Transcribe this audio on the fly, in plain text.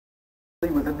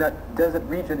that desert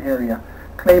region area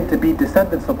claim to be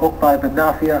descendants of Uqba ibn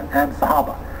Nafi' and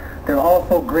Sahaba. There are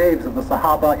also graves of the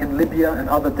Sahaba in Libya and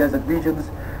other desert regions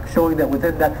showing that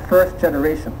within that first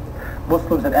generation,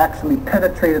 Muslims had actually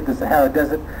penetrated the Sahara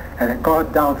Desert and had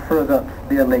gone down further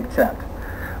near Lake Chad.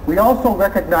 We also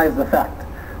recognize the fact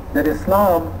that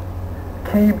Islam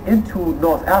came into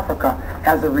North Africa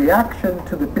as a reaction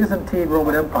to the Byzantine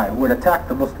Roman Empire, who had attacked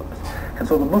the Muslims. And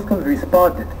so the Muslims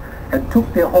responded and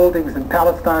took their holdings in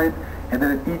Palestine and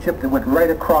then in Egypt and went right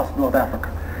across North Africa.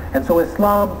 And so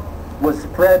Islam was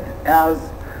spread as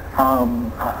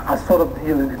a sort of,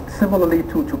 similarly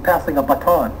to passing a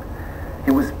baton.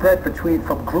 It was spread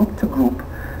from group to group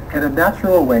in a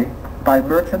natural way by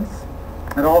merchants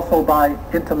and also by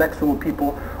intellectual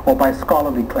people or by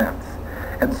scholarly clans.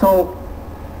 And so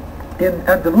in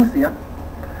Andalusia,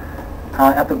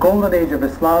 at the golden age of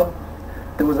Islam,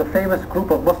 there was a famous group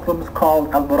of Muslims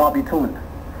called Al-Murabitun,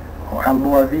 or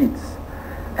Al-Muravids.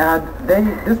 And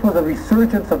this was a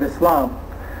resurgence of Islam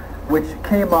which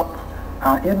came up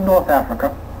in North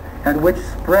Africa and which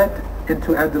spread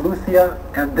into Andalusia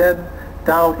and then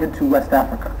down into West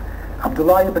Africa.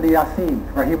 Abdullah ibn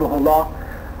Yasin,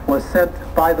 rahimahullah, was sent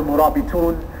by the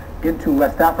Murabitun into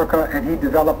West Africa, and he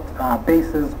developed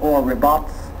bases or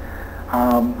ribats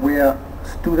where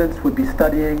students would be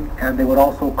studying, and they would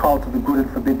also call to the good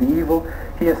and forbid the evil.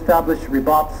 He established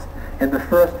ribats in the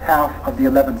first half of the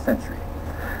 11th century.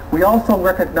 We also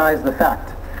recognize the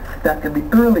fact that in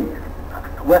the early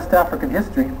West African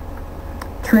history,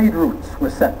 trade routes were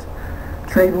set.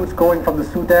 Trade routes going from the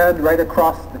Sudan right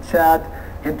across the Chad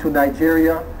into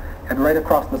Nigeria and right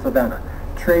across the Savannah.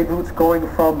 Trade routes going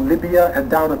from Libya and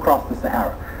down across the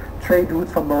Sahara. Trade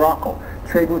routes from Morocco.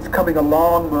 Trade routes coming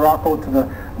along Morocco to the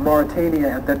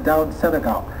Mauritania and then down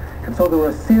Senegal. And so there were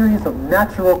a series of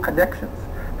natural connections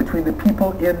between the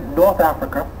people in North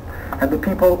Africa and the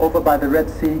people over by the Red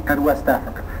Sea and West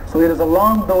Africa. So it is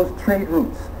along those trade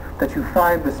routes that you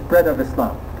find the spread of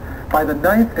Islam. By the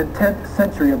 9th and 10th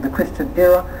century of the Christian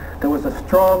era, there was a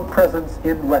strong presence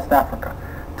in West Africa.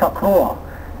 Taqwa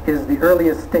is the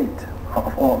earliest state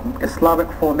of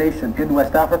Islamic formation in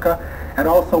West Africa, and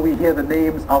also we hear the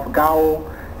names of Gao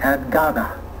and Ghana.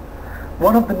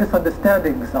 One of the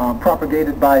misunderstandings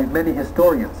propagated by many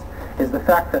historians is the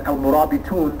fact that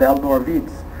Al-Murabitun, the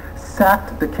Al-Muravids,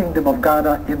 sacked the kingdom of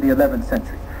Ghana in the 11th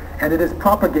century. And it is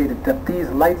propagated that these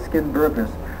light-skinned Berbers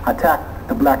attacked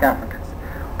the black Africans.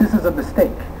 This is a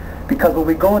mistake, because when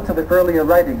we go into the earlier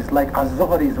writings like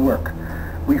Az-Zuhri's work,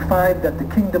 we find that the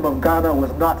kingdom of Ghana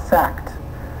was not sacked.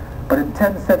 But in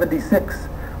 1076,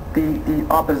 the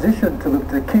opposition to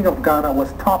the king of Ghana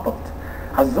was toppled.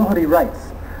 Az-Zuhri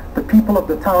writes, the people of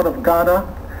the town of Ghana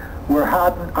were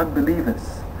hardened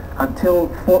unbelievers until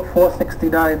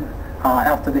 469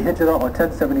 after the Hijrah, or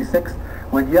 1076,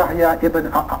 when Yahya ibn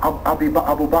Abu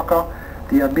Bakr,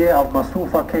 the Amir of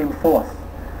Masufa, came forth.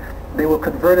 They were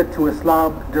converted to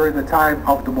Islam during the time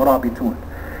of the Murabitun.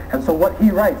 And so what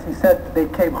he writes, he said they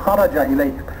came kharaja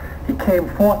ilayhim. He came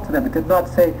forth to them. It did not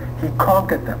say he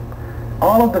conquered them.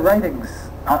 All of the writings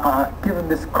are given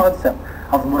this concept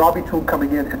of Murabitun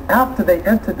coming in. And after they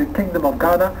entered the kingdom of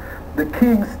Ghana, the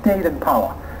king stayed in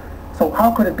power. So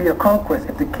how could it be a conquest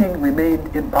if the king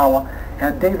remained in power?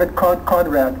 And David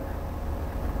Conrad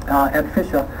and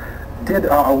Fisher did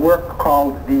a work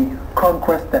called The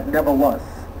Conquest That Never Was.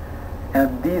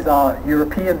 And these are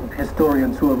European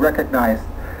historians who have recognized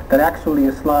that actually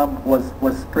Islam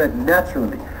was spread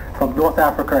naturally from North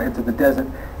Africa into the desert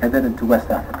and then into West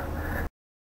Africa.